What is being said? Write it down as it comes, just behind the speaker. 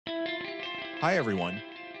Hi, everyone.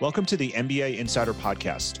 Welcome to the MBA Insider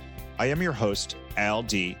Podcast. I am your host, Al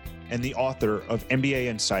D., and the author of MBA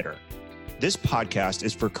Insider. This podcast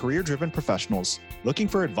is for career-driven professionals looking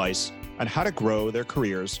for advice on how to grow their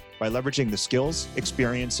careers by leveraging the skills,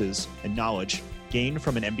 experiences, and knowledge gained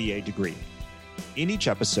from an MBA degree. In each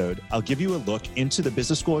episode, I'll give you a look into the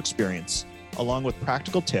business school experience, along with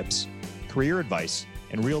practical tips, career advice,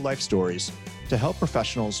 and real-life stories to help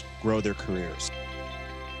professionals grow their careers.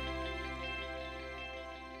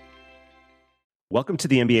 Welcome to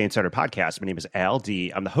the MBA Insider Podcast. My name is Al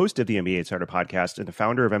D. I'm the host of the MBA Insider Podcast and the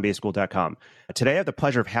founder of MBAschool.com. Today, I have the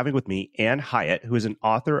pleasure of having with me Anne Hyatt, who is an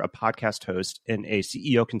author, a podcast host, and a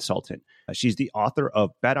CEO consultant. She's the author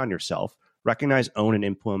of Bet on Yourself, Recognize, Own, and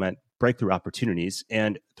Implement Breakthrough Opportunities.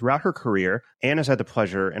 And throughout her career, Anne has had the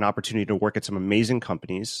pleasure and opportunity to work at some amazing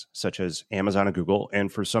companies, such as Amazon and Google,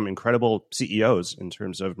 and for some incredible CEOs in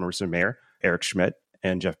terms of Marissa Mayer, Eric Schmidt,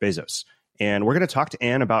 and Jeff Bezos. And we're going to talk to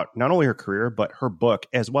Anne about not only her career, but her book,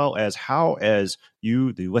 as well as how, as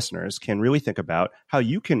you, the listeners, can really think about how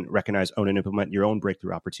you can recognize, own, and implement your own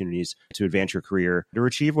breakthrough opportunities to advance your career, to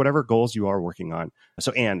achieve whatever goals you are working on.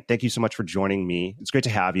 So, Anne, thank you so much for joining me. It's great to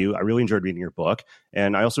have you. I really enjoyed reading your book,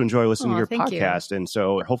 and I also enjoy listening to your podcast. And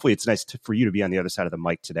so hopefully it's nice for you to be on the other side of the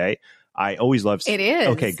mic today. I always love... It is.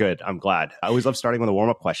 Okay, good. I'm glad. I always love starting with a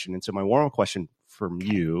warm-up question. And so my warm-up question from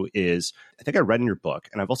you is, I think I read in your book,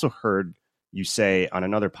 and I've also heard you say on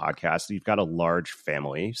another podcast that you've got a large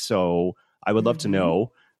family. So I would love to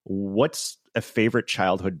know, what's a favorite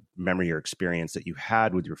childhood memory or experience that you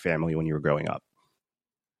had with your family when you were growing up?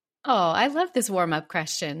 Oh, I love this warm-up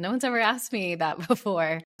question. No one's ever asked me that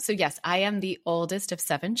before. So yes, I am the oldest of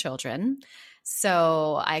 7 children.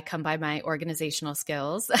 So I come by my organizational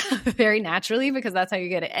skills very naturally, because that's how you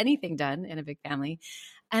get anything done in a big family.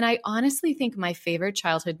 And I honestly think my favorite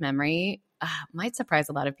childhood memory might surprise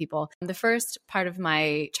a lot of people. The first part of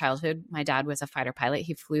my childhood, my dad was a fighter pilot.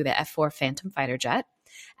 He flew the F-4 Phantom fighter jet.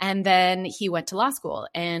 And then he went to law school.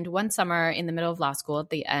 And one summer in the middle of law school, at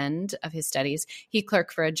the end of his studies, he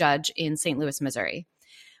clerked for a judge in St. Louis, Missouri.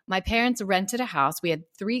 My parents rented a house. We had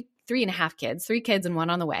three and a half kids, 3 kids and 1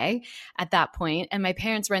 on the way at that point. And my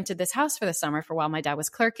parents rented this house for the summer for while my dad was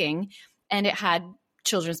clerking. And it had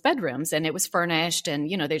children's bedrooms, and it was furnished, and,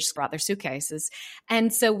 they just brought their suitcases.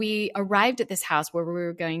 And so we arrived at this house where we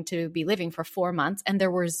were going to be living for 4 months, and there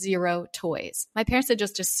were 0 toys. My parents had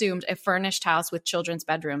just assumed a furnished house with children's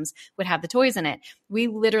bedrooms would have the toys in it. We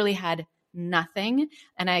literally had nothing.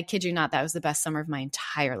 And I kid you not, that was the best summer of my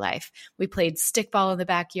entire life. We played stickball in the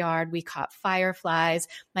backyard. We caught fireflies.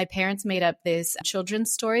 My parents made up this children's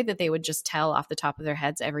story that they would just tell off the top of their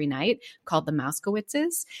heads every night, called the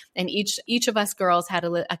Mousekowitzes. And each of us girls had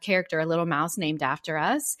a character, a little mouse named after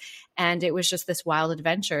us. And it was just this wild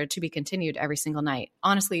adventure to be continued every single night.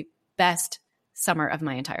 Honestly, best summer of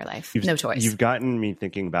my entire life. No toys. You've gotten me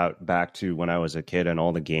thinking back to when I was a kid and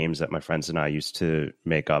all the games that my friends and I used to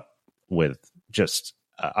make up with just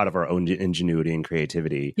out of our own ingenuity and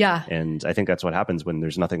creativity. Yeah. And I think that's what happens when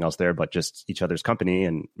there's nothing else there but just each other's company,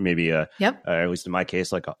 and maybe at least in my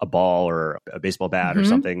case, like a ball or a baseball bat or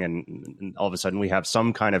something. And all of a sudden we have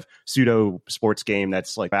some kind of pseudo sports game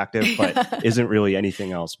that's like active, but isn't really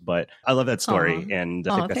anything else. But I love that story. And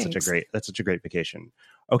I think that's such a great vacation.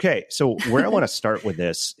 Okay. So where I want to start with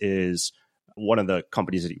this is, one of the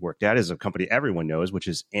companies that you worked at is a company everyone knows, which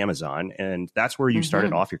is Amazon. And that's where you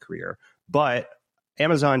started off your career. But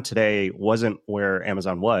Amazon today wasn't where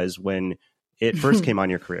Amazon was when it first came on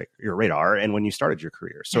your radar and when you started your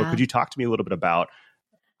career. So could you talk to me a little bit about,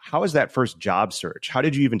 how was that first job search? How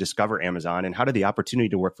did you even discover Amazon, and how did the opportunity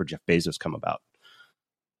to work for Jeff Bezos come about?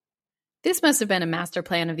 This must have been a master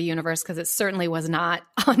plan of the universe, because it certainly was not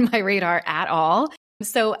on my radar at all.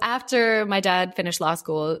 So after my dad finished law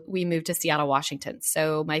school, we moved to Seattle, Washington.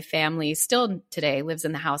 So my family still today lives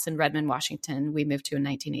in the house in Redmond, Washington. We moved to in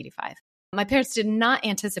 1985. My parents did not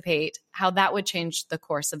anticipate how that would change the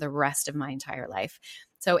course of the rest of my entire life.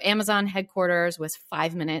 So Amazon headquarters was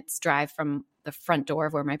 5 minutes drive from the front door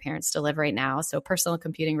of where my parents still live right now. So personal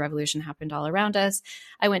computing revolution happened all around us.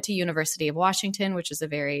 I went to University of Washington, which is a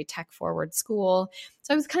very tech-forward school.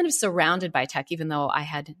 So I was kind of surrounded by tech, even though I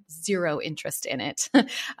had 0 interest in it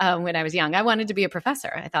when I was young. I wanted to be a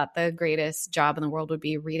professor. I thought the greatest job in the world would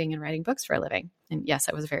be reading and writing books for a living. And yes,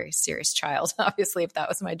 I was a very serious child, obviously, if that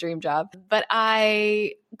was my dream job. But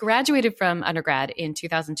I graduated from undergrad in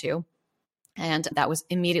 2002. And that was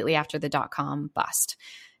immediately after the dot-com bust.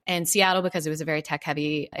 And Seattle, because it was a very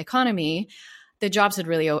tech-heavy economy, the jobs had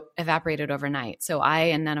really evaporated overnight. So I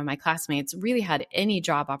and none of my classmates really had any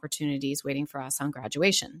job opportunities waiting for us on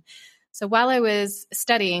graduation. So while I was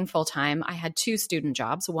studying full-time, I had 2 student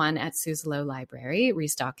jobs, one at Suzzallo Library,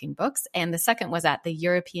 restocking books, and the second was at the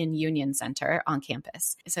European Union Center on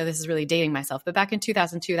campus. So this is really dating myself, but back in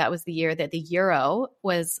 2002, that was the year that the euro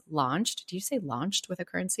was launched. Do you say launched with a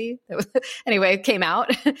currency? Anyway, it came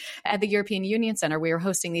out at the European Union Center. We were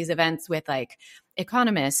hosting these events with like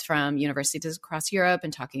economists from universities across Europe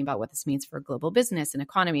and talking about what this means for global business and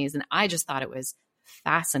economies. And I just thought it was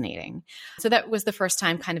fascinating. So that was the first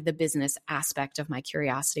time kind of the business aspect of my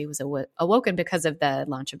curiosity was awoken because of the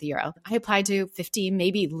launch of the euro. I applied to 50,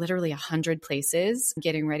 maybe literally 100 places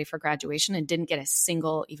getting ready for graduation and didn't get a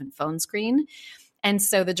single even phone screen. And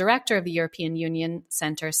so the director of the European Union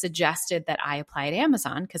Center suggested that I apply at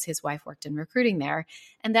Amazon because his wife worked in recruiting there.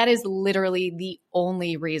 And that is literally the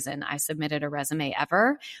only reason I submitted a resume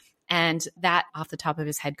ever. And that off the top of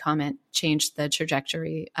his head comment changed the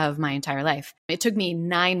trajectory of my entire life. It took me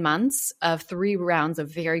 9 months of 3 rounds of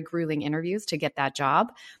very grueling interviews to get that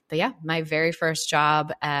job. But yeah, my very first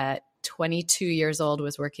job at 22 years old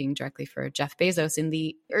was working directly for Jeff Bezos in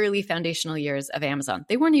the early foundational years of Amazon.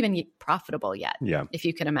 They weren't even profitable yet, if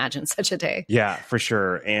you can imagine such a day. Yeah, for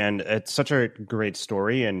sure. And it's such a great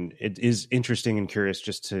story. And it is interesting and curious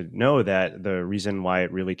just to know that the reason why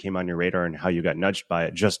it really came on your radar and how you got nudged by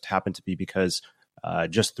it just happened to be because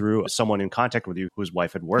just through someone in contact with you whose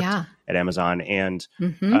wife had worked at Amazon. And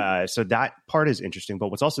so that part is interesting. But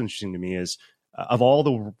what's also interesting to me is of all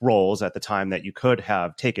the roles at the time that you could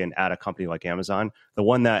have taken at a company like Amazon, the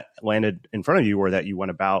one that landed in front of you or that you went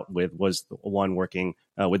about with was the one working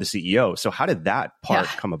with the CEO. So how did that part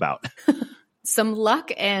come about? Some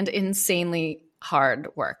luck and insanely hard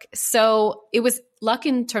work. So it was luck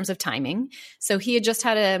in terms of timing. So he had just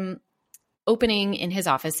had an opening in his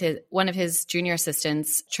office. One of his junior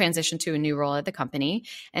assistants transitioned to a new role at the company.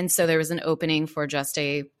 And so there was an opening for just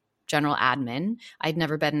a general admin. I'd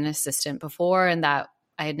never been an assistant before, and that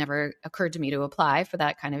I had never occurred to me to apply for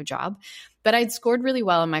that kind of job. But I'd scored really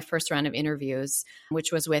well in my first round of interviews,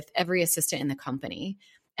 which was with every assistant in the company.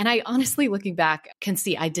 And I honestly, looking back, can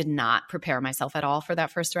see I did not prepare myself at all for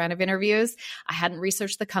that first round of interviews. I hadn't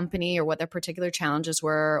researched the company or what their particular challenges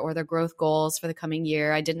were or their growth goals for the coming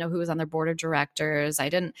year. I didn't know who was on their board of directors. I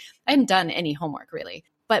hadn't done any homework really.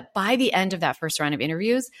 But by the end of that first round of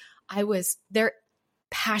interviews, their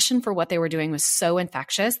passion for what they were doing was so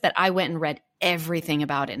infectious that I went and read everything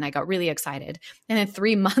about it and I got really excited. And then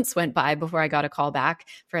 3 months went by before I got a call back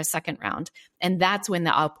for a second round. And that's when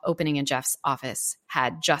the opening in Jeff's office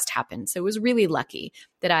had just happened. So it was really lucky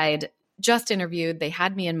that I'd just interviewed. They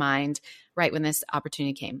had me in mind right when this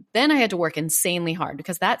opportunity came. Then I had to work insanely hard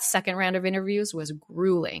because that second round of interviews was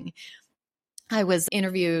grueling. I was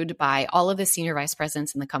interviewed by all of the senior vice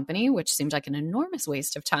presidents in the company, which seemed like an enormous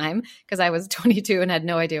waste of time because I was 22 and had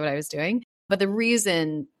no idea what I was doing. But the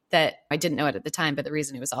reason that I didn't know it at the time, but the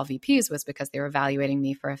reason it was all VPs was because they were evaluating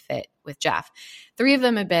me for a fit with Jeff. 3 of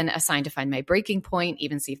them had been assigned to find my breaking point,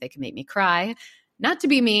 even see if they could make me cry. Not to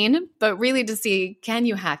be mean, but really to see, can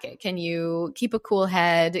you hack it? Can you keep a cool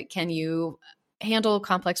head? Can you handle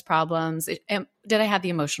complex problems? Did I have the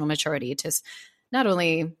emotional maturity to not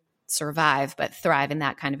only survive, but thrive in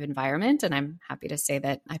that kind of environment? And I'm happy to say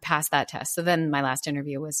that I passed that test. So then my last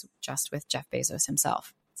interview was just with Jeff Bezos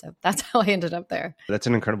himself. So that's how I ended up there. That's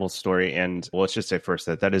an incredible story. And well, let's just say first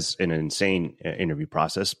that is an insane interview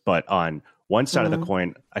process. But on one side of the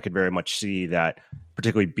coin, I could very much see that,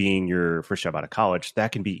 particularly being your first job out of college,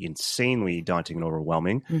 that can be insanely daunting and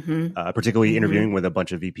overwhelming, particularly interviewing with a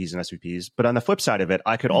bunch of VPs and SVPs. But on the flip side of it,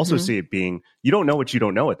 I could also see it being, you don't know what you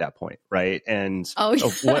don't know at that point, right? And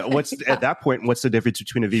what's at that point, what's the difference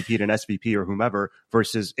between a VP and an SVP or whomever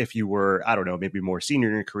versus if you were, I don't know, maybe more senior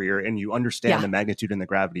in your career and you understand the magnitude and the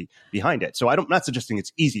gravity behind it. So I'm not suggesting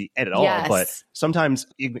it's easy at all, but sometimes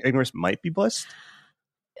ignorance might be bliss.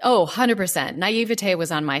 Oh, 100%. Naivete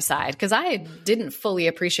was on my side because I didn't fully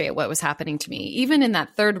appreciate what was happening to me. Even in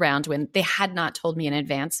that third round when they had not told me in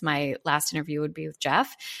advance my last interview would be with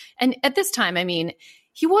Jeff. And at this time, I mean,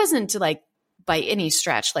 he wasn't like by any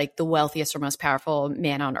stretch like the wealthiest or most powerful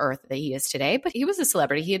man on earth that he is today, but he was a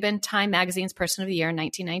celebrity. He had been Time Magazine's Person of the Year in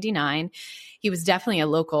 1999. He was definitely a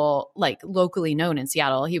locally known in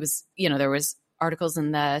Seattle. He was, there was articles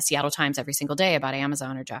in the Seattle Times every single day about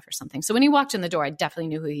Amazon or Jeff or something. So when he walked in the door, I definitely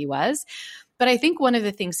knew who he was. But I think one of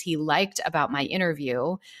the things he liked about my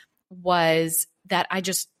interview was that I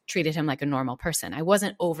just treated him like a normal person. I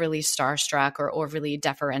wasn't overly starstruck or overly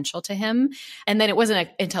deferential to him. And then it wasn't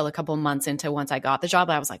until a couple months into once I got the job,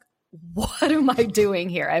 I was like, what am I doing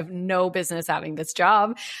here? I have no business having this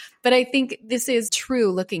job. But I think this is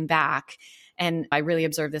true looking back, and I really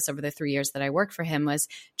observed this over the 3 years that I worked for him, was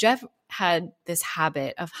Jeff had this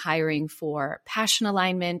habit of hiring for passion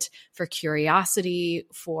alignment, for curiosity,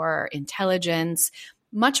 for intelligence,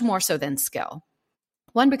 much more so than skill.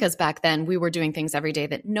 One, because back then we were doing things every day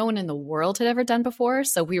that no one in the world had ever done before.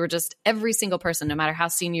 So we were just, every single person, no matter how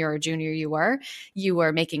senior or junior you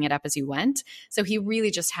were making it up as you went. So he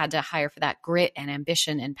really just had to hire for that grit and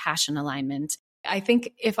ambition and passion alignment. I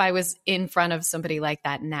think if I was in front of somebody like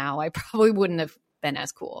that now, I probably wouldn't have been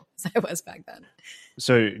as cool as I was back then.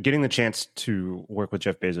 So getting the chance to work with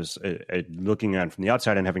Jeff Bezos, looking at it from the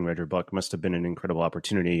outside and having read your book must have been an incredible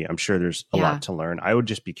opportunity. I'm sure there's a lot to learn. I would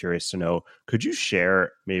just be curious to know, could you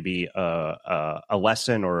share maybe a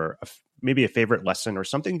lesson or maybe a favorite lesson or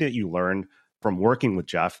something that you learned from working with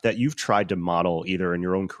Jeff that you've tried to model either in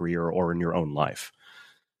your own career or in your own life?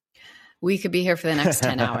 We could be here for the next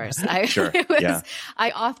 10 hours. Sure.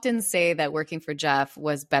 I often say that working for Jeff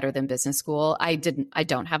was better than business school. I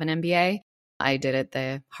don't have an MBA. I did it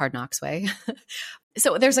the hard knocks way.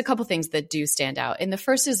 So there's a couple things that do stand out. And the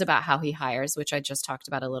first is about how he hires, which I just talked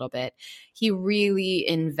about a little bit. He really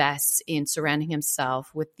invests in surrounding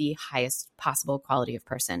himself with the highest possible quality of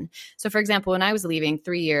person. So for example, when I was leaving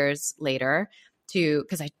 3 years later,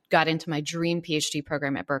 because I got into my dream PhD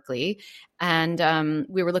program at Berkeley, and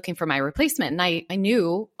we were looking for my replacement. And I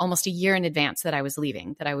knew almost a year in advance that I was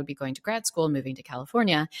leaving, that I would be going to grad school, moving to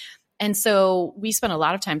California. And so we spent a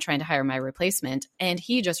lot of time trying to hire my replacement, and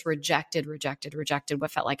he just rejected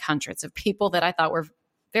what felt like hundreds of people that I thought were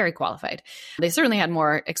very qualified. They certainly had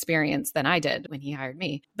more experience than I did when he hired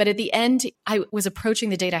me. But at the end, I was approaching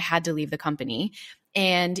the date I had to leave the company,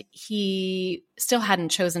 and he still hadn't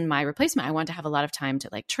chosen my replacement. I wanted to have a lot of time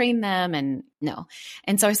to train them, and no.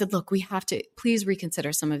 And so I said, look, we have to please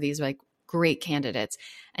reconsider some of these great candidates.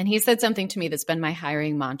 And he said something to me that's been my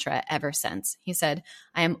hiring mantra ever since. He said,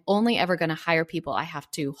 I am only ever going to hire people I have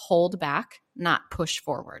to hold back, not push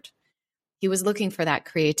forward. He was looking for that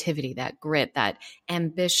creativity, that grit, that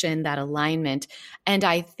ambition, that alignment. And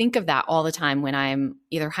I think of that all the time when I'm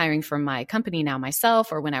either hiring for my company now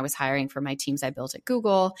myself, or when I was hiring for my teams I built at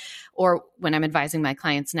Google, or when I'm advising my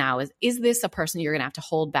clients now, is this a person you're going to have to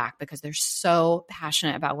hold back because they're so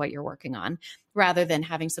passionate about what you're working on, rather than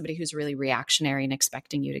having somebody who's really reactionary and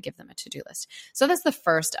expecting you to give them a to-do list. So that's the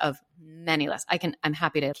first of many lessons. I'm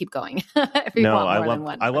happy to keep going. I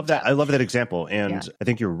love that. I love that example. And I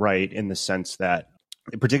think you're right in the sense that,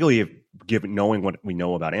 particularly given knowing what we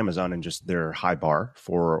know about Amazon and just their high bar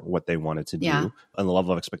for what they wanted to do and the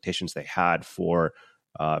level of expectations they had for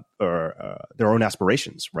their own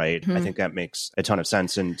aspirations, right? Mm-hmm. I think that makes a ton of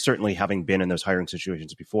sense. And certainly having been in those hiring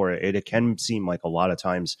situations before, it can seem like a lot of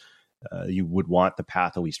times you would want the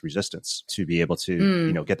path of least resistance to be able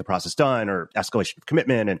to, get the process done, or escalation of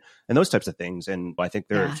commitment and those types of things. And I think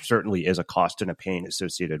there certainly is a cost and a pain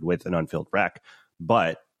associated with an unfilled rec.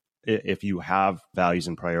 But if you have values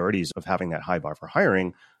and priorities of having that high bar for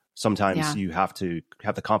hiring, sometimes you have to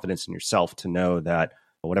have the confidence in yourself to know that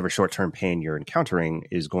whatever short-term pain you're encountering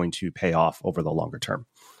is going to pay off over the longer term.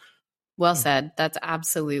 Well said. That's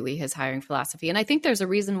absolutely his hiring philosophy. And I think there's a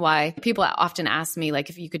reason why people often ask me,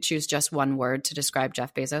 if you could choose just one word to describe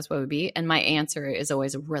Jeff Bezos, what would it be? And my answer is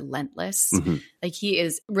always relentless. Mm-hmm. He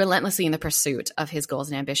is relentlessly in the pursuit of his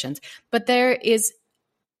goals and ambitions. But there is,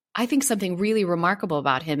 I think, something really remarkable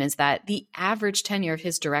about him is that the average tenure of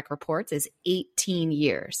his direct reports is 18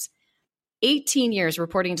 years. 18 years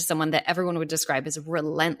reporting to someone that everyone would describe as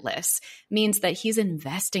relentless means that he's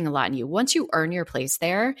investing a lot in you. Once you earn your place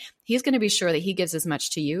there, he's going to be sure that he gives as much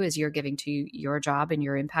to you as you're giving to your job and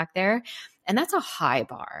your impact there. And that's a high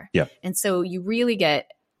bar. Yeah. And so you really get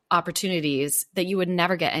opportunities that you would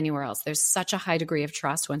never get anywhere else. There's such a high degree of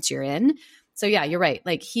trust once you're in. So yeah, you're right.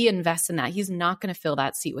 He invests in that. He's not going to fill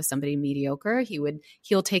that seat with somebody mediocre.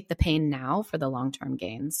 He'll take the pain now for the long-term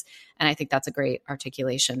gains. And I think that's a great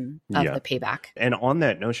articulation of the payback. And on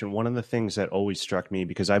that notion, one of the things that always struck me,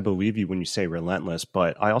 because I believe you when you say relentless,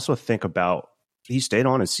 but I also think about, he stayed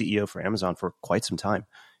on as CEO for Amazon for quite some time.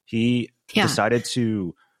 He decided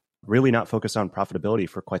to really not focus on profitability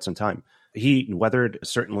for quite some time. He weathered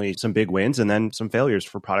certainly some big wins and then some failures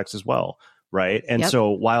for products as well. Right. And so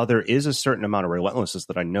while there is a certain amount of relentlessness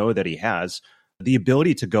that I know that he has, the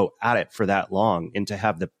ability to go at it for that long and to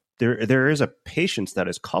have there is a patience that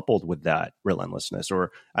is coupled with that relentlessness,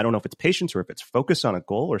 or I don't know if it's patience or if it's focus on a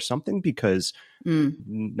goal or something, because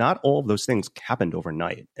not all of those things happened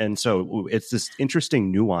overnight. And so it's this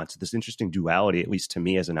interesting nuance, this interesting duality, at least to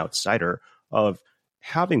me as an outsider, of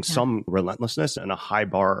having some relentlessness and a high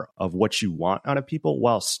bar of what you want out of people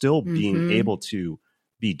while still being able to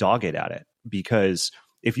be dogged at it. Because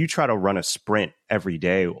if you try to run a sprint every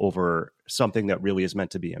day over something that really is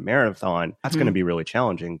meant to be a marathon, that's going to be really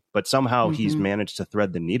challenging. But somehow he's managed to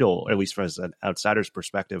thread the needle, at least from an outsider's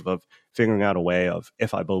perspective, of figuring out a way of,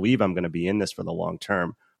 if I believe I'm going to be in this for the long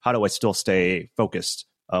term, how do I still stay focused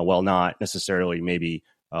while not necessarily maybe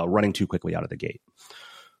running too quickly out of the gate?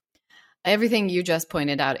 Everything you just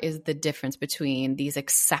pointed out is the difference between these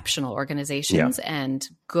exceptional organizations and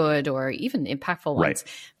good or even impactful ones. Right.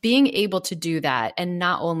 Being able to do that, and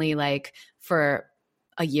not only like for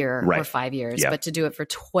a year or 5 years, but to do it for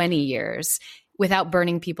 20 years without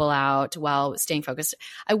burning people out while staying focused.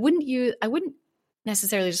 I wouldn't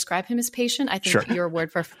necessarily describe him as patient. I think your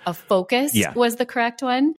word for focus was the correct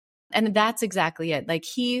one. And that's exactly it. Like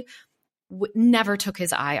he never took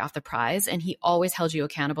his eye off the prize, and he always held you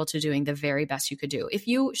accountable to doing the very best you could do. If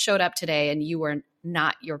you showed up today and you were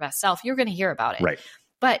not your best self, you're going to hear about it. Right.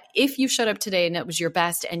 But if you showed up today and it was your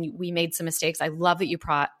best and we made some mistakes, I love that you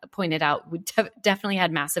pointed out we definitely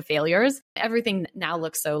had massive failures. Everything now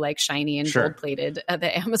looks so like shiny and gold plated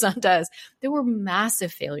that Amazon does. There were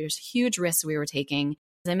massive failures, huge risks we were taking.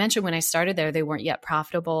 As I mentioned, when I started there, they weren't yet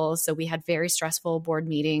profitable. So we had very stressful board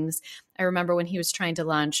meetings. I remember when he was trying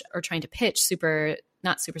to pitch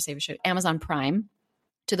Amazon Prime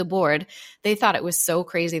to the board, they thought it was so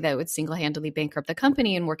crazy that it would single-handedly bankrupt the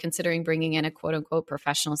company, and were considering bringing in a quote unquote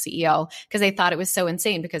professional CEO because they thought it was so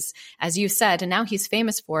insane because, as you said, and now he's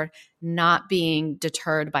famous for not being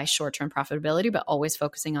deterred by short-term profitability, but always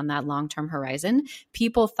focusing on that long-term horizon.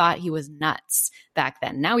 People thought he was nuts back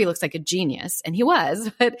then. Now he looks like a genius, and he was,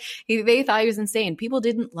 but they thought he was insane. People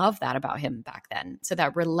didn't love that about him back then. So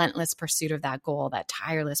that relentless pursuit of that goal, that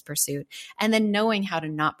tireless pursuit, and then knowing how to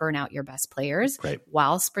not burn out your best players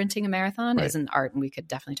while sprinting a marathon is an art. And we could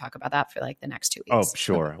definitely talk about that for like the next 2 weeks. Oh,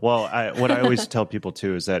 sure. Well, what I always tell people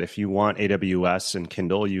too is that if you want AWS and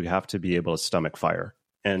Kindle, you have to be able to stomach fire.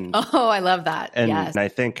 And I love that. And I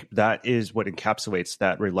think that is what encapsulates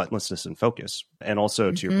that relentlessness and focus. And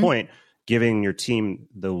also to your point, giving your team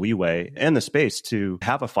the leeway and the space to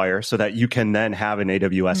have a fire so that you can then have an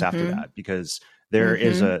AWS after that, because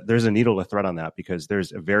there's a needle to thread on that, because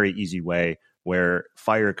there's a very easy way where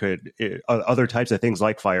fire other types of things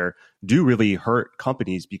like fire do really hurt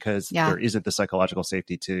companies because there isn't the psychological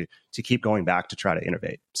safety to keep going back to try to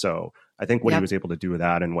innovate. So I think what he was able to do with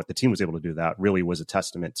that, and what the team was able to do with that, really was a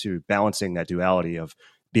testament to balancing that duality of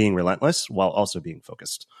being relentless while also being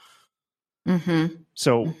focused.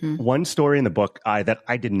 So one story in the book that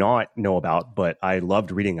I did not know about, but I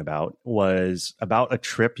loved reading about, was about a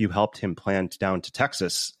trip you helped him plan down to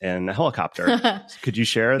Texas in a helicopter. Could you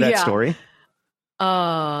share that story?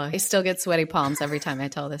 Oh, I still get sweaty palms every time I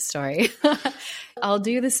tell this story. I'll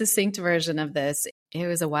do the succinct version of this. It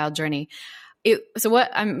was a wild journey.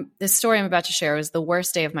 The story I'm about to share was the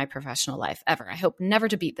worst day of my professional life ever. I hope never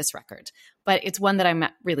to beat this record, but it's one that I'm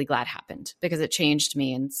really glad happened because it changed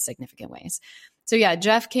me in significant ways. So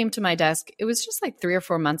Jeff came to my desk. It was just like 3 or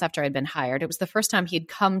 4 months after I'd been hired. It was the first time he'd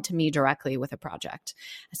come to me directly with a project.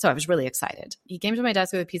 So I was really excited. He came to my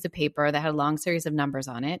desk with a piece of paper that had a long series of numbers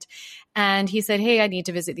on it. And he said, "Hey, I need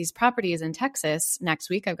to visit these properties in Texas next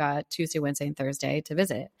week. I've got Tuesday, Wednesday, and Thursday to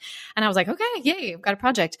visit." And I was like, "Okay, yay, I've got a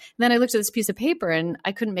project." And then I looked at this piece of paper and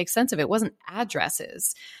I couldn't make sense of it. It wasn't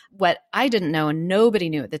addresses. What I didn't know, and nobody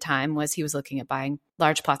knew at the time, was he was looking at buying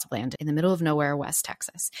large plots of land in the middle of nowhere, West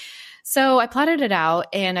Texas. So I plotted it out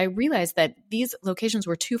and I realized that these locations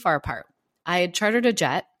were too far apart. I had chartered a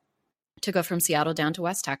jet to go from Seattle down to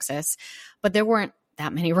West Texas, but there weren't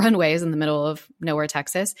that many runways in the middle of nowhere,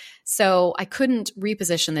 Texas. So I couldn't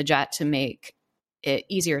reposition the jet to make it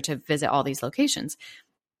easier to visit all these locations.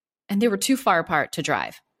 And they were too far apart to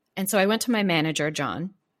drive. And so I went to my manager,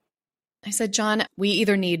 John. I said, "John, we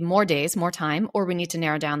either need more days, more time, or we need to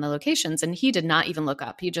narrow down the locations." And he did not even look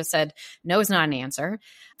up. He just said, "No is not an answer."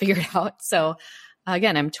 Figure it out. So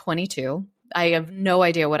again, I'm 22. I have no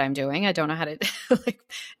idea what I'm doing. I don't know how to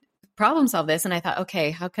problem solve this. And I thought,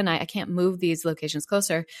 okay, how can I can't move these locations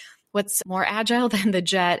closer. What's more agile than the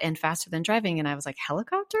jet and faster than driving? And I was like,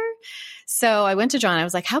 helicopter? So I went to John. I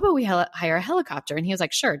was like, "How about we hire a helicopter?" And he was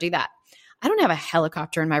like, "Sure, do that." I don't have a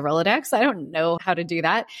helicopter in my Rolodex. I don't know how to do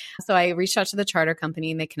that. So I reached out to the charter company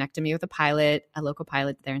and they connected me with a local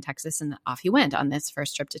pilot there in Texas. And off he went on this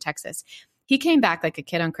first trip to Texas. He came back like a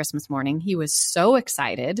kid on Christmas morning. He was so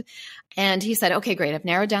excited. And he said, "Okay, great. I've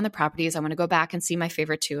narrowed down the properties. I want to go back and see my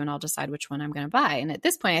favorite 2 and I'll decide which one I'm going to buy." And at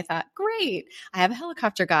this point I thought, great, I have a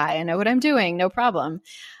helicopter guy. I know what I'm doing. No problem.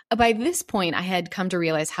 By this point, I had come to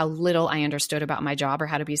realize how little I understood about my job or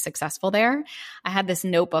how to be successful there. I had this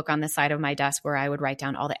notebook on the side of my desk where I would write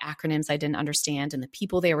down all the acronyms I didn't understand and the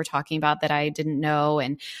people they were talking about that I didn't know,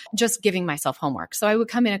 and just giving myself homework. So I would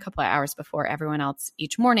come in a couple of hours before everyone else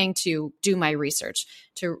each morning to do my research,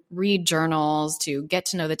 to read journals, to get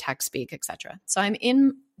to know the tech speak, etc. So I'm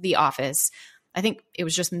in the office. I think it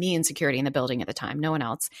was just me and security in the building at the time, no one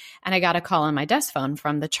else. And I got a call on my desk phone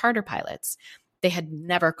from the charter pilots. They had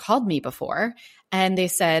never called me before. And they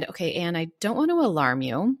said, okay, Anne, I don't want to alarm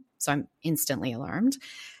you. So I'm instantly alarmed.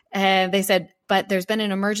 And they said, but there's been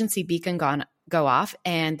an emergency beacon go off,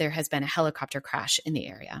 and there has been a helicopter crash in the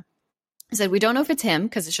area. I said, we don't know if it's him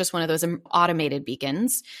because it's just one of those automated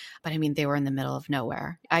beacons. But I mean, they were in the middle of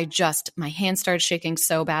nowhere. My hands started shaking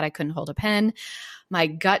so bad I couldn't hold a pen. My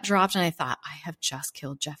gut dropped and I thought, I have just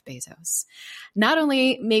killed Jeff Bezos. Not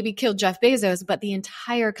only maybe killed Jeff Bezos, but the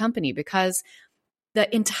entire company, because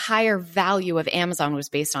the entire value of Amazon was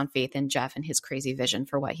based on faith in Jeff and his crazy vision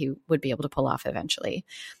for what he would be able to pull off eventually.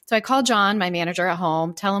 So I called John, my manager at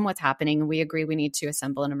home, tell him what's happening. And we agree we need to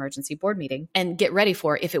assemble an emergency board meeting and get ready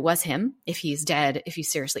for if it was him, if he's dead, if he's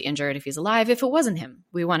seriously injured, if he's alive, if it wasn't him.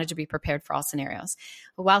 We wanted to be prepared for all scenarios.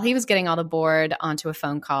 But while he was getting all the board onto a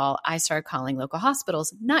phone call, I started calling local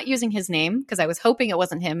hospitals, not using his name because I was hoping it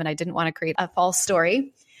wasn't him and I didn't want to create a false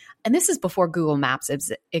story. And this is before Google Maps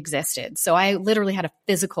existed. So I literally had a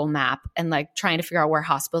physical map and like trying to figure out where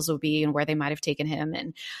hospitals would be and where they might have taken him.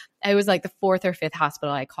 And it was like the 4th or 5th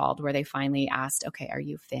hospital I called where they finally asked, okay, are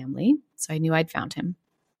you family? So I knew I'd found him.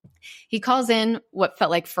 He calls in what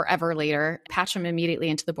felt like forever later, patch him immediately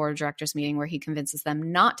into the board of directors meeting where he convinces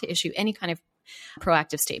them not to issue any kind of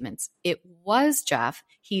proactive statements. It was Jeff.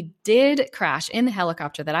 He did crash in the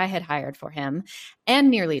helicopter that I had hired for him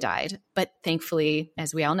and nearly died. But thankfully,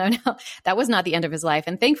 as we all know now, that was not the end of his life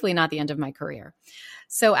and thankfully not the end of my career.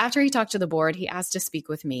 So after he talked to the board, he asked to speak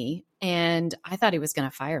with me and I thought he was going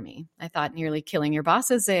to fire me. I thought nearly killing your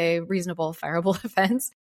boss is a reasonable, fireable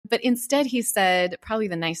offense. But instead, he said probably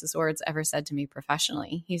the nicest words ever said to me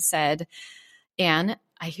professionally. He said, Anne,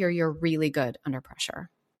 I hear you're really good under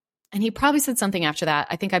pressure. And he probably said something after that.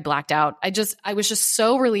 I think I blacked out. I was just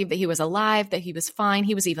so relieved that he was alive, that he was fine.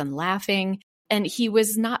 He was even laughing and he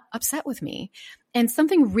was not upset with me. And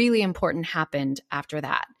something really important happened after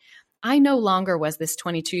that. I no longer was this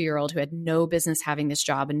 22-year-old who had no business having this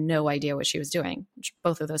job and no idea what she was doing, which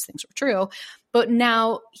both of those things were true. But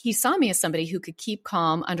now he saw me as somebody who could keep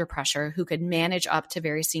calm under pressure, who could manage up to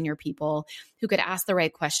very senior people, who could ask the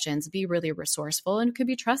right questions, be really resourceful, and could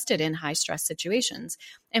be trusted in high-stress situations.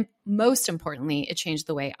 And most importantly, it changed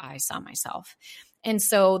the way I saw myself. And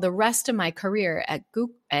so the rest of my career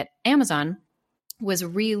at Amazon was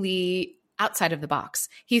really outside of the box.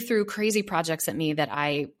 He threw crazy projects at me that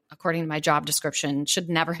I, according to my job description, should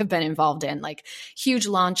never have been involved in, like huge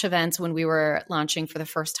launch events when we were launching for the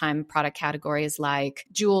first time product categories like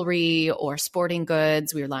jewelry or sporting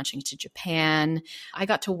goods. We were launching to Japan. I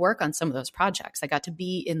got to work on some of those projects. I got to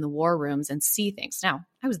be in the war rooms and see things. Now,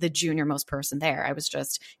 I was the junior most person there. I was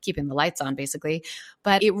just keeping the lights on, basically.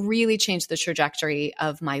 But it really changed the trajectory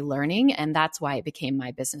of my learning. And that's why it became my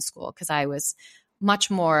business school, because I was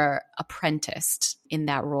much more apprenticed in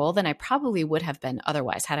that role than I probably would have been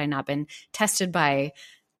otherwise had I not been tested by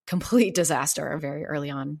complete disaster very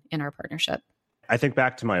early on in our partnership. I think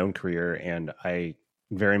back to my own career, and I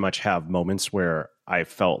very much have moments where I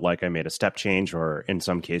felt like I made a step change, or in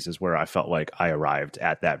some cases where I felt like I arrived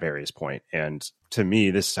at that various point. And to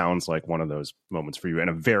me, this sounds like one of those moments for you in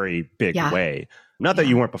a very big way. Not that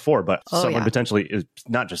you weren't before, but someone potentially is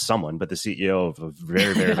not just someone, but the CEO of a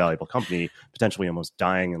very, very valuable company, potentially almost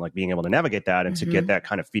dying, and like being able to navigate that and to get that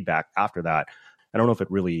kind of feedback after that. I don't know if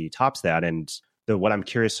it really tops that. And what I'm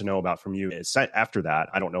curious to know about from you is after that,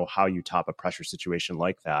 I don't know how you top a pressure situation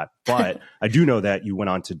like that, but I do know that you went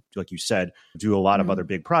on to, like you said, do a lot of other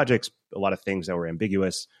big projects, a lot of things that were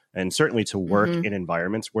ambiguous, and certainly to work in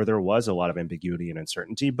environments where there was a lot of ambiguity and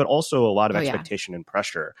uncertainty, but also a lot of expectation and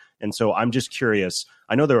pressure. And so I'm just curious,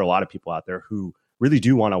 I know there are a lot of people out there who really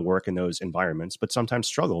do want to work in those environments, but sometimes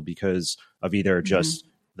struggle because of either just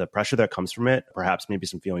the pressure that comes from it, perhaps maybe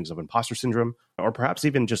some feelings of imposter syndrome, or perhaps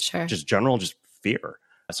even just general fear.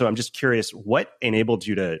 So I'm just curious, what enabled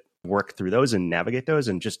you to work through those and navigate those,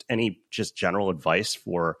 and just any general advice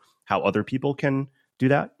for how other people can do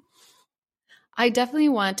that? I definitely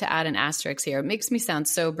want to add an asterisk here. It makes me sound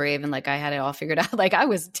so brave and like I had it all figured out. Like I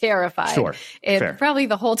was terrified. Sure. Probably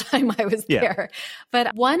the whole time I was there.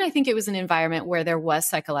 But one, I think it was an environment where there was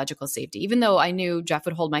psychological safety. Even though I knew Jeff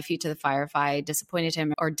would hold my feet to the fire if I disappointed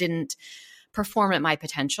him or didn't perform at my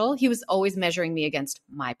potential. He was always measuring me against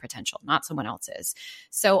my potential, not someone else's.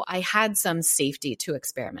 So I had some safety to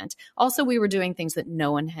experiment. Also, we were doing things that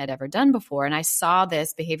no one had ever done before. And I saw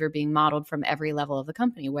this behavior being modeled from every level of the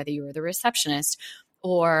company, whether you were the receptionist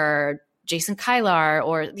or Jason Kylar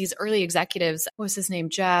or these early executives. What was his name?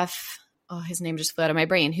 Jeff. Oh, his name just flew out of my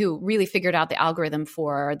brain, who really figured out the algorithm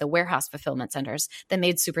for the warehouse fulfillment centers that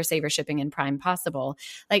made Super Saver shipping and Prime possible.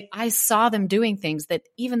 Like, I saw them doing things that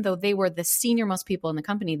even though they were the senior most people in the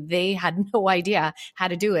company, they had no idea how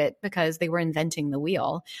to do it because they were inventing the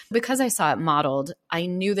wheel. Because I saw it modeled, I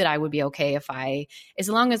knew that I would be okay as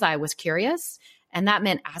long as I was curious. And that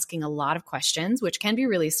meant asking a lot of questions, which can be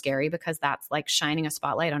really scary because that's like shining a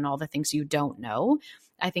spotlight on all the things you don't know.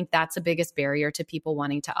 I think that's the biggest barrier to people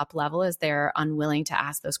wanting to up level is they're unwilling to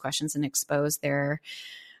ask those questions and expose their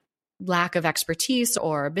lack of expertise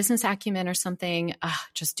or business acumen or something.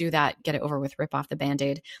 Just do that, get it over with, rip off the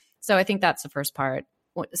Band-Aid. So I think that's the first part.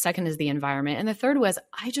 The second is the environment. And the third was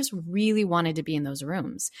I just really wanted to be in those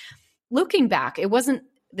rooms. Looking back,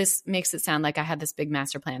 this makes it sound like I had this big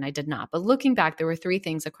master plan. I did not. But looking back, there were 3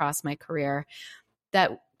 things across my career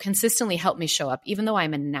that consistently helped me show up, even though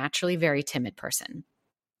I'm a naturally very timid person.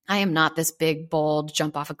 I am not this big, bold,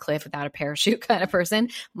 jump off a cliff without a parachute kind of person.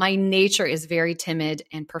 My nature is very timid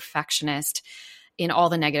and perfectionist in all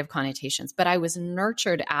the negative connotations, but I was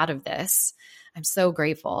nurtured out of this. I'm so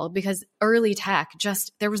grateful because early tech,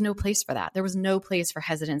 there was no place for that. There was no place for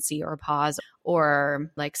hesitancy or pause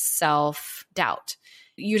or like self-doubt.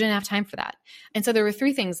 You didn't have time for that. And so there were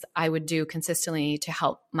 3 things I would do consistently to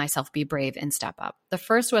help myself be brave and step up. The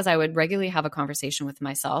first was I would regularly have a conversation with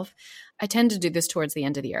myself. I tend to do this towards the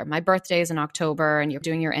end of the year. My birthday is in October and you're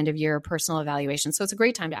doing your end of year personal evaluation. So it's a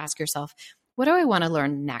great time to ask yourself, what do I want to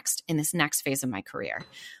learn next in this next phase of my career?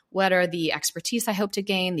 What are the expertise I hope to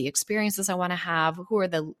gain, the experiences I want to have? Who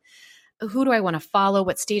do I want to follow?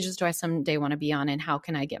 What stages do I someday want to be on? And how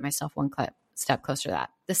can I get myself one step closer to that?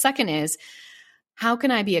 The second is, how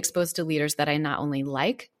can I be exposed to leaders that I not only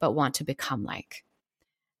like, but want to become like?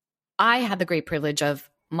 I had the great privilege of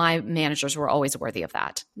my managers were always worthy of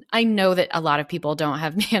that. I know that a lot of people don't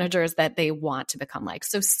have managers that they want to become like.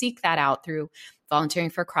 So seek that out through volunteering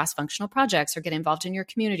for cross-functional projects or get involved in your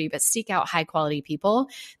community, but seek out high-quality people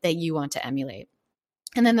that you want to emulate.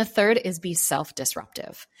 And then the third is be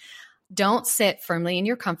self-disruptive. Don't sit firmly in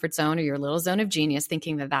your comfort zone or your little zone of genius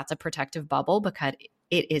thinking that that's a protective bubble, because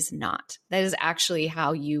it is not. That is actually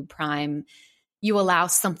how you allow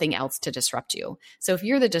something else to disrupt you. So if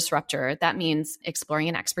you're the disruptor, that means exploring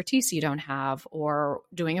an expertise you don't have, or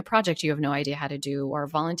doing a project you have no idea how to do, or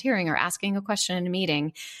volunteering or asking a question in a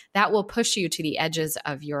meeting. That will push you to the edges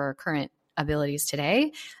of your current abilities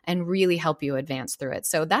today and really help you advance through it.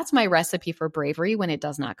 So that's my recipe for bravery when it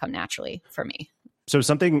does not come naturally for me. So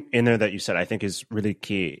something in there that you said I think is really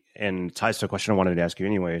key and ties to a question I wanted to ask you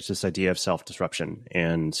anyway. It's this idea of self-disruption.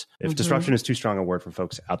 And if disruption is too strong a word for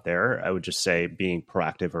folks out there, I would just say being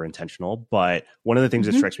proactive or intentional. But one of the things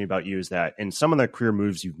that strikes me about you is that in some of the career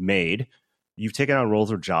moves you've made, you've taken on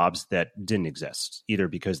roles or jobs that didn't exist, either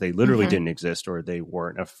because they literally didn't exist or they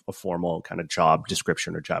weren't a formal kind of job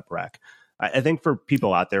description or job rec. I think for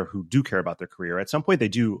people out there who do care about their career, at some point they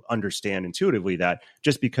do understand intuitively that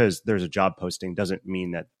just because there's a job posting doesn't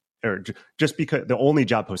mean that, or just because the only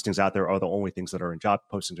job postings out there are the only things that are in job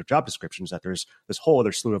postings or job descriptions, that there's this whole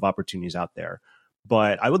other slew of opportunities out there.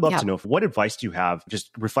 But I would love to know, what advice do you have, just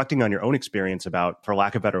reflecting on your own experience about, for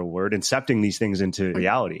lack of a better word, incepting these things into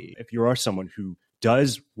reality? If you are someone who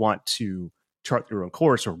does want to chart your own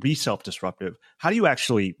course or be self-disruptive, how do you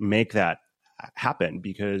actually make that happen?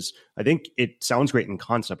 Because I think it sounds great in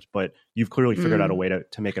concept, but you've clearly figured out a way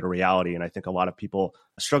to make it a reality. And I think a lot of people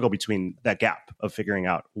struggle between that gap of figuring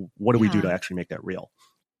out, what do we do to actually make that real?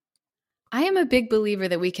 I am a big believer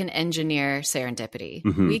that we can engineer serendipity.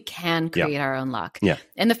 We can create our own luck.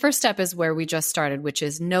 And the first step is where we just started, which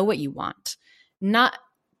is know what you want. Not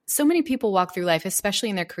so many people walk through life,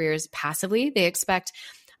 especially in their careers, passively. They expect,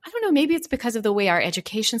 I don't know, maybe it's because of the way our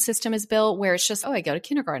education system is built, where it's just, I go to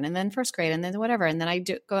kindergarten and then first grade and then whatever, and then I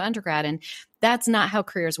go undergrad. And that's not how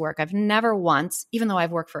careers work. I've never once, even though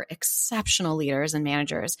I've worked for exceptional leaders and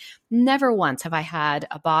managers, never once have I had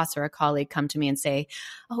a boss or a colleague come to me and say,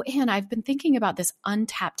 oh, Anne, I've been thinking about this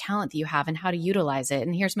untapped talent that you have and how to utilize it.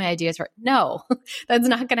 And here's my ideas for it. No, that's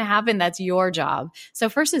not going to happen. That's your job. So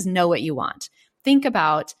first is know what you want. Think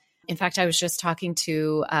about, in fact, I was just talking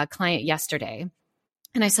to a client yesterday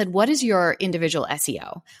And I said, what is your individual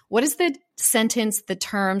SEO? What is the sentence, the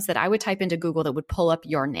terms that I would type into Google that would pull up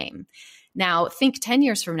your name? Now, think 10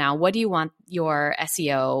 years from now, what do you want your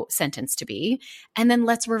SEO sentence to be? And then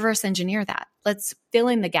let's reverse engineer that. Let's fill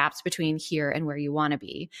in the gaps between here and where you want to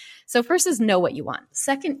be. So first is know what you want.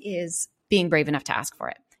 Second is being brave enough to ask for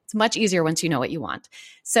it. It's much easier once you know what you want.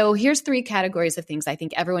 So here's 3 categories of things I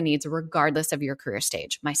think everyone needs regardless of your career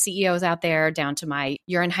stage. My CEOs out there down to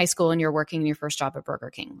you're in high school and you're working in your first job at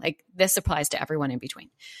Burger King. Like this applies to everyone in between.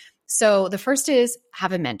 So the first is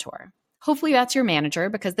have a mentor. Hopefully that's your manager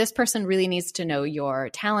because this person really needs to know your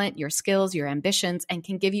talent, your skills, your ambitions, and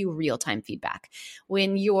can give you real-time feedback.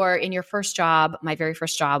 When you're in your first job, my very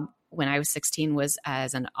first job when I was 16 was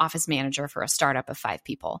as an office manager for a startup of 5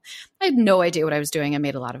 people. I had no idea what I was doing. I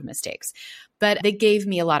made a lot of mistakes, but they gave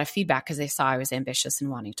me a lot of feedback because they saw I was ambitious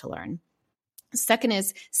and wanting to learn. Second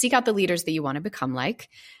is seek out the leaders that you want to become like.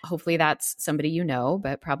 Hopefully that's somebody you know,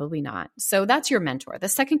 but probably not. So that's your mentor. The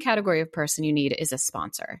second category of person you need is a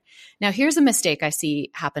sponsor. Now, here's a mistake I see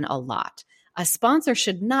happen a lot. A sponsor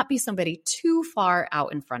should not be somebody too far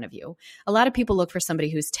out in front of you. A lot of people look for somebody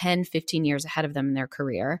who's 10, 15 years ahead of them in their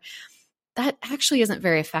career. That actually isn't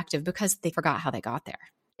very effective because they forgot how they got there.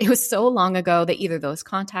 It was so long ago that either those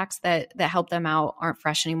contacts that helped them out aren't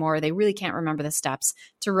fresh anymore, or they really can't remember the steps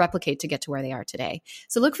to replicate to get to where they are today.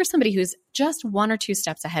 So look for somebody who's just 1 or 2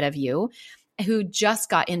 steps ahead of you, who just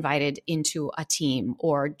got invited into a team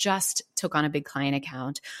or just took on a big client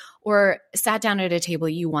account or sat down at a table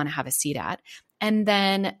you want to have a seat at, and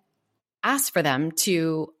then ask for them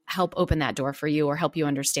to help open that door for you or help you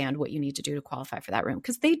understand what you need to do to qualify for that room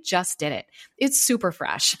because they just did it. It's super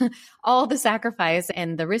fresh. All the sacrifice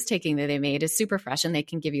and the risk-taking that they made is super fresh and they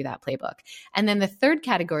can give you that playbook. And then the third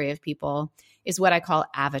category of people is what I call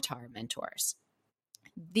avatar mentors.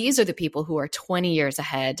 These are the people who are 20 years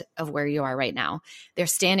ahead of where you are right now. They're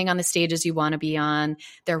standing on the stages you want to be on.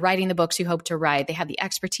 They're writing the books you hope to write. They have the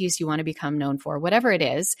expertise you want to become known for, whatever it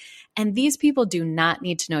is. And these people do not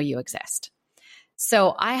need to know you exist.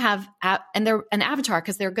 So I have, and they're an avatar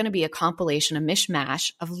because they're going to be a compilation, a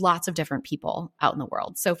mishmash of lots of different people out in the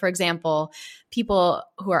world. So for example, people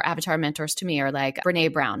who are avatar mentors to me are like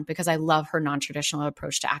Brené Brown, because I love her non-traditional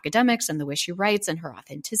approach to academics and the way she writes and her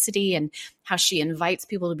authenticity and how she invites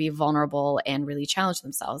people to be vulnerable and really challenge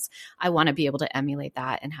themselves. I want to be able to emulate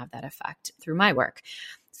that and have that effect through my work.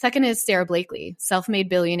 Second is Sarah Blakely, self-made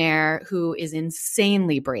billionaire who is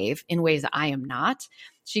insanely brave in ways I am not.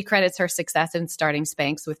 She credits her success in starting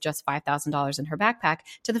Spanx with just $5,000 in her backpack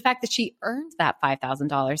to the fact that she earned that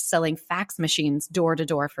 $5,000 selling fax machines door to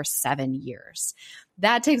door for 7 years.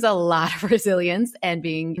 That takes a lot of resilience and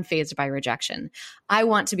being fazed by rejection. I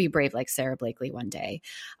want to be brave like Sarah Blakely one day.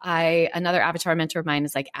 Another avatar mentor of mine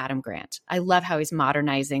is like Adam Grant. I love how he's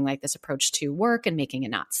modernizing like this approach to work and making it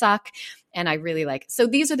not suck. And I really so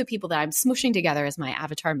these are the people that I'm smooshing together as my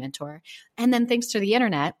avatar mentor. And then thanks to the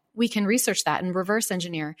internet, we can research that and reverse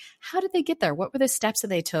engineer. How did they get there? What were the steps that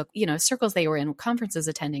they took, circles they were in, conferences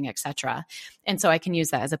attending, et cetera. And so I can use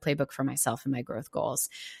that as a playbook for myself and my growth goals.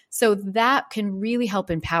 So that can really help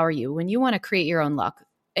empower you when you want to create your own luck.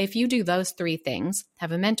 If you do those 3 things,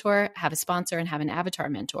 have a mentor, have a sponsor, and have an avatar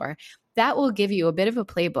mentor, that will give you a bit of a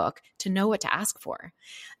playbook to know what to ask for.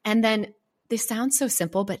 And then this sounds so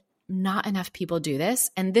simple, but not enough people do this.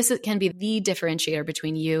 And this can be the differentiator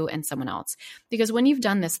between you and someone else. Because when you've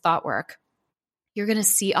done this thought work, you're going to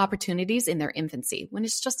see opportunities in their infancy. When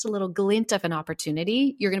it's just a little glint of an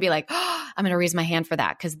opportunity, you're going to be like, oh, I'm going to raise my hand for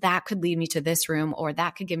that because that could lead me to this room or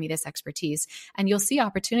that could give me this expertise. And you'll see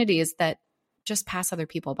opportunities that just pass other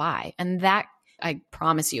people by. And that, I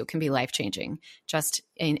promise you, can be life-changing just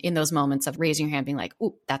in those moments of raising your hand being like,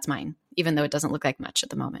 ooh, that's mine, even though it doesn't look like much at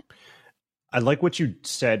the moment. I like what you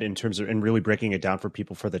said in terms of, and really breaking it down for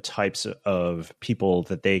people for the types of people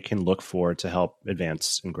that they can look for to help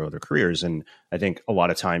advance and grow their careers. And I think a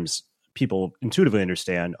lot of times people intuitively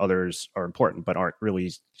understand others are important, but aren't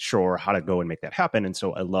really sure how to go and make that happen. And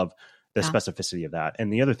so I love the specificity of that.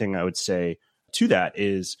 And the other thing I would say to that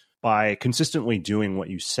is by consistently doing what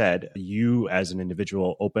you said, you as an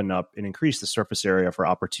individual open up and increase the surface area for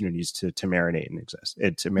opportunities to marinate and exist,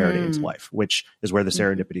 to marinate into life, which is where the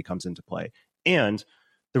serendipity comes into play. And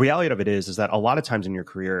the reality of it is that a lot of times in your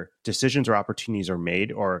career, decisions or opportunities are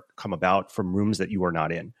made or come about from rooms that you are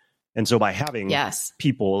not in. And so by having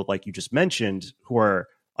people like you just mentioned who are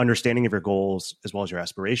understanding of your goals as well as your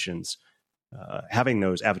aspirations, having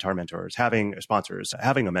those avatar mentors, having sponsors,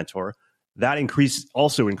 having a mentor, that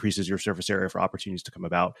also increases your surface area for opportunities to come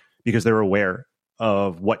about because they're aware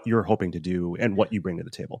of what you're hoping to do and what you bring to the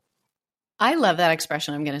table. I love that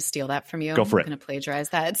expression. I'm going to steal that from you. Go for it. I'm going to plagiarize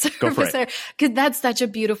that. Go for it. Because that's such a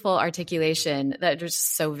beautiful articulation that is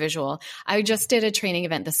so visual. I just did a training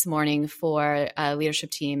event this morning for a leadership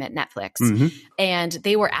team at Netflix. Mm-hmm. And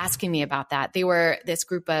they were asking me about that. They were this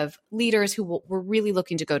group of leaders who were really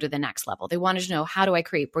looking to go to the next level. They wanted to know, how do I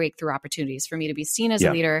create breakthrough opportunities for me to be seen as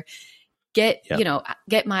a leader? Get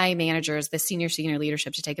my managers, the senior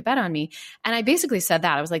leadership to take a bet on me. And I basically said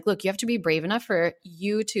that. I was like, look, you have to be brave enough for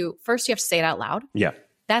you to first, you have to say it out loud. Yeah.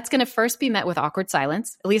 That's going to first be met with awkward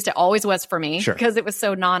silence. At least it always was for me, because it was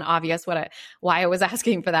so non-obvious why I was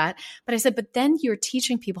asking for that. But I said, but then you're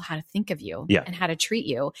teaching people how to think of you and how to treat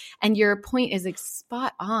you. And your point is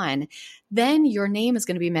spot on. Then your name is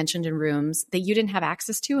going to be mentioned in rooms that you didn't have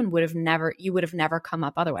access to and you would have never come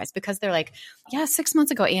up otherwise, because they're like, yeah, 6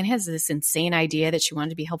 months ago, Anne has this insane idea that she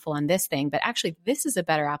wanted to be helpful on this thing, but actually this is a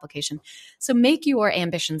better application. So make your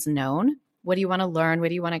ambitions known. What do you want to learn? What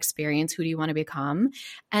do you want to experience? Who do you want to become?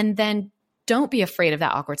 And then don't be afraid of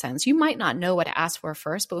that awkward silence. You might not know what to ask for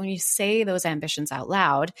first, but when you say those ambitions out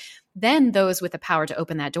loud, then those with the power to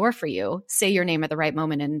open that door for you say your name at the right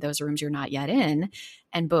moment in those rooms you're not yet in,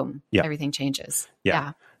 and boom, everything changes.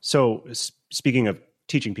 Yeah. So speaking of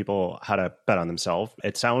teaching people how to bet on themselves,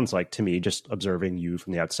 it sounds like to me, just observing you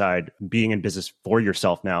from the outside, being in business for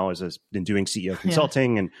yourself now, as in doing CEO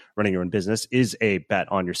consulting and running your own business, is a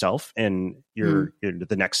bet on yourself and you're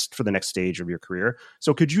the next stage of your career.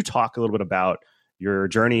 So could you talk a little bit about your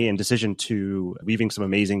journey and decision to leaving some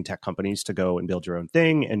amazing tech companies to go and build your own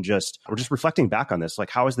thing, and we're just reflecting back on this? Like,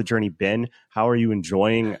 how has the journey been? How are you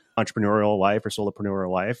enjoying entrepreneurial life or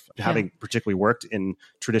solopreneur life, having particularly worked in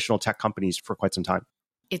traditional tech companies for quite some time?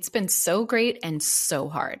 It's been so great and so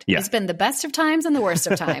hard. Yeah. It's been the best of times and the worst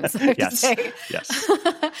of times, I have to say. Yes.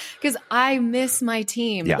 Because I miss my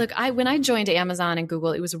team. Yeah. Look, when I joined Amazon and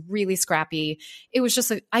Google, it was really scrappy. It was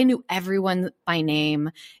just I knew everyone by name.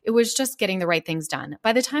 It was just getting the right things done.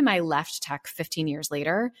 By the time I left tech 15 years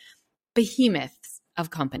later, behemoths of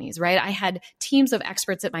companies, right? I had teams of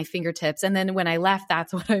experts at my fingertips. And then when I left,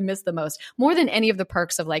 that's what I missed the most. More than any of the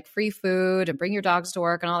perks of like free food and bring your dogs to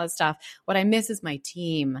work and all that stuff. What I miss is my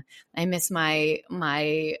team. I miss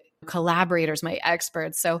my collaborators, my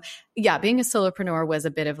experts. So yeah, being a solopreneur was a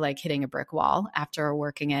bit of like hitting a brick wall after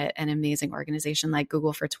working at an amazing organization like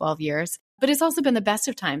Google for 12 years. But it's also been the best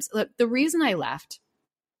of times. Look, the reason I left,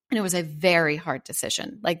 and it was a very hard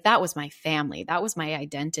decision. Like, that was my family. That was my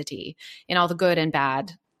identity in all the good and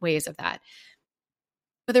bad ways of that.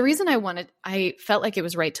 But the reason I felt like it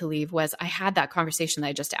was right to leave was I had that conversation that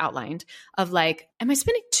I just outlined of like, am I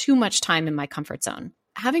spending too much time in my comfort zone?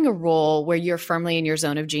 Having a role where you're firmly in your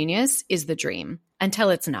zone of genius is the dream, until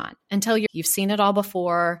it's not, until you've seen it all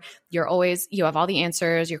before. You have all the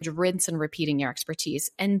answers, you're rinse and repeating your expertise.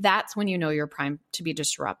 And that's when you know you're primed to be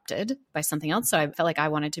disrupted by something else. So I felt like I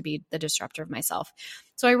wanted to be the disruptor of myself.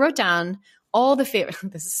 So I wrote down all the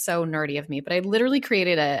this is so nerdy of me, but I literally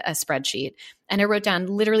created a spreadsheet, and I wrote down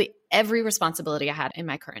literally every responsibility I had in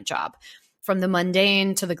my current job, from the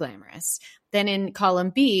mundane to the glamorous. Then in column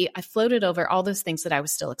B, I floated over all those things that I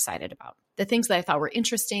was still excited about, the things that I thought were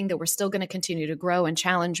interesting, that were still going to continue to grow and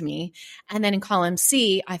challenge me. And then in column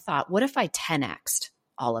C, I thought, what if I 10x'd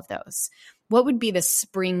all of those? What would be the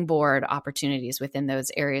springboard opportunities within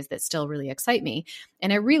those areas that still really excite me?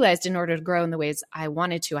 And I realized in order to grow in the ways I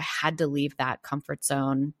wanted to, I had to leave that comfort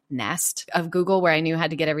zone nest of Google where I knew I had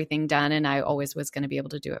to get everything done and I always was going to be able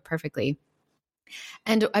to do it perfectly.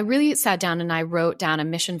 And I really sat down and I wrote down a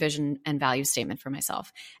mission, vision, and value statement for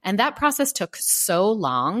myself. And that process took so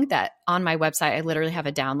long that on my website, I literally have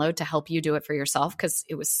a download to help you do it for yourself, because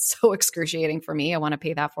it was so excruciating for me. I want to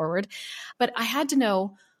pay that forward. But I had to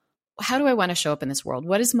know, how do I want to show up in this world?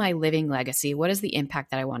 What is my living legacy? What is the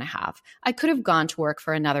impact that I want to have? I could have gone to work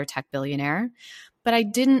for another tech billionaire, but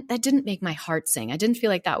that didn't make my heart sing. I didn't feel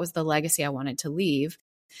like that was the legacy I wanted to leave.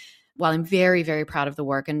 While I'm very, very proud of the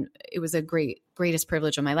work and it was a greatest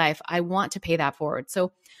privilege of my life, I want to pay that forward.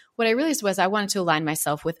 So what I realized was I wanted to align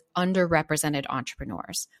myself with underrepresented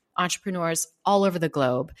entrepreneurs all over the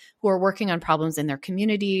globe who are working on problems in their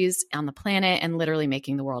communities, on the planet, and literally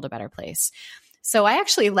making the world a better place. So I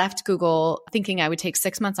actually left Google thinking I would take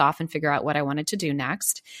 6 months off and figure out what I wanted to do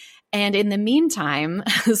next. And in the meantime,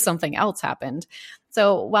 something else happened.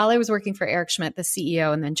 So while I was working for Eric Schmidt, the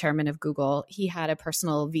CEO and then chairman of Google, he had a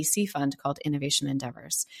personal VC fund called Innovation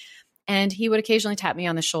Endeavors. And he would occasionally tap me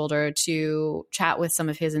on the shoulder to chat with some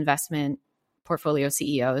of his investment portfolio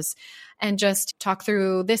CEOs and just talk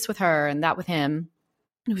through this with her and that with him.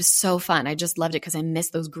 It was so fun. I just loved it because I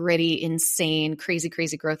missed those gritty, insane, crazy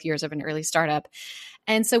growth years of an early startup.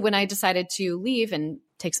 And so when I decided to leave and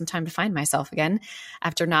take some time to find myself again,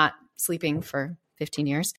 after not sleeping for 15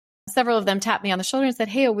 years. Several of them tapped me on the shoulder and said,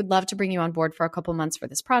 hey, I would love to bring you on board for a couple months for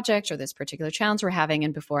this project or this particular challenge we're having.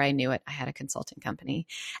 And before I knew it, I had a consulting company.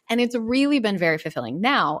 And it's really been very fulfilling.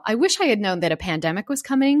 Now, I wish I had known that a pandemic was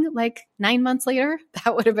coming like 9 months later.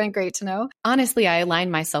 That would have been great to know. Honestly, I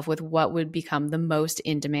aligned myself with what would become the most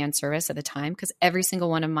in-demand service at the time because every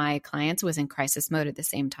single one of my clients was in crisis mode at the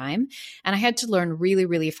same time. And I had to learn really,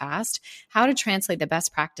 really fast how to translate the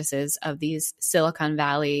best practices of these Silicon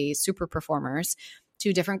Valley super performers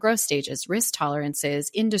to different growth stages, risk tolerances,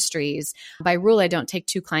 industries. By rule, I don't take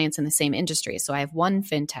 2 clients in the same industry. So I have one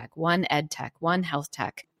fintech, one ed tech, one health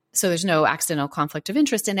tech. So there's no accidental conflict of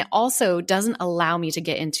interest. And it also doesn't allow me to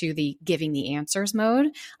get into the giving the answers mode.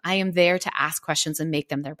 I am there to ask questions and make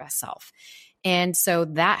them their best self. And so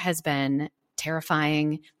that has been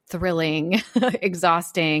terrifying, thrilling,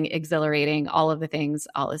 exhausting, exhilarating, all of the things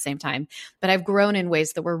all at the same time. But I've grown in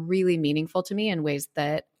ways that were really meaningful to me in ways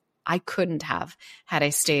that I couldn't have had I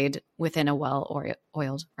stayed within a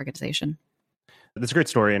well-oiled organization. That's a great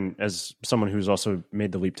story. And as someone who's also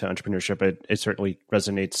made the leap to entrepreneurship, it certainly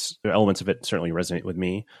resonates. Elements of it certainly resonate with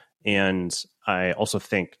me. And I also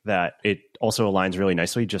think that it also aligns really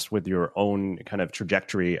nicely just with your own kind of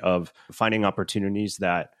trajectory of finding opportunities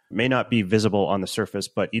that may not be visible on the surface,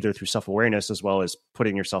 but either through self-awareness as well as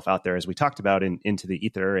putting yourself out there, as we talked about, into the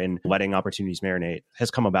ether and letting opportunities marinate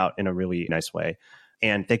has come about in a really nice way.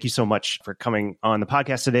 And thank you so much for coming on the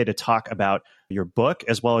podcast today to talk about your book,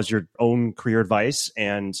 as well as your own career advice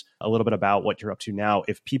and a little bit about what you're up to now.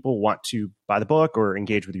 If people want to buy the book or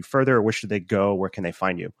engage with you further, where should they go? Where can they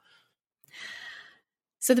find you?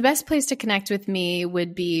 So the best place to connect with me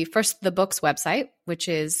would be first the book's website, which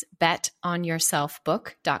is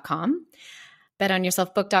betonyourselfbook.com.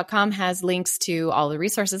 BetOnYourselfBook.com has links to all the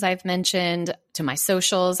resources I've mentioned, to my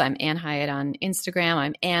socials. I'm Ann Hiatt on Instagram.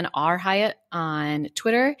 I'm Ann R. Hiatt on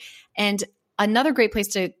Twitter. And another great place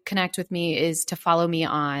to connect with me is to follow me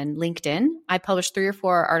on LinkedIn. I publish 3 or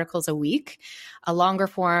 4 articles a week, a longer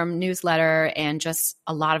form newsletter, and just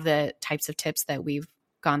a lot of the types of tips that we've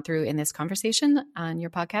gone through in this conversation on your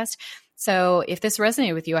podcast. So if this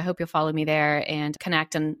resonated with you, I hope you'll follow me there and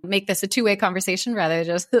connect and make this a 2-way conversation rather than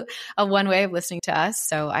just a 1-way of listening to us.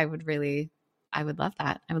 So I would love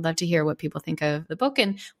that. I would love to hear what people think of the book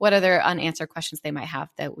and what other unanswered questions they might have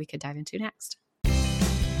that we could dive into next.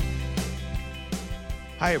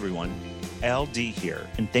 Hi, everyone. LD here,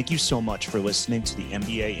 and thank you so much for listening to the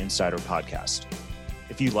MBA Insider Podcast.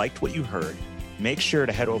 If you liked what you heard, make sure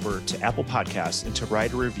to head over to Apple Podcasts and to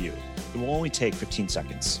write a review. It will only take 15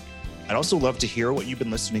 seconds. I'd also love to hear what you've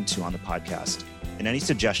been listening to on the podcast and any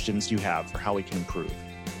suggestions you have for how we can improve.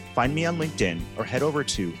 Find me on LinkedIn or head over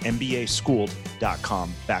to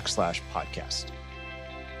mbaschooled.com/podcast.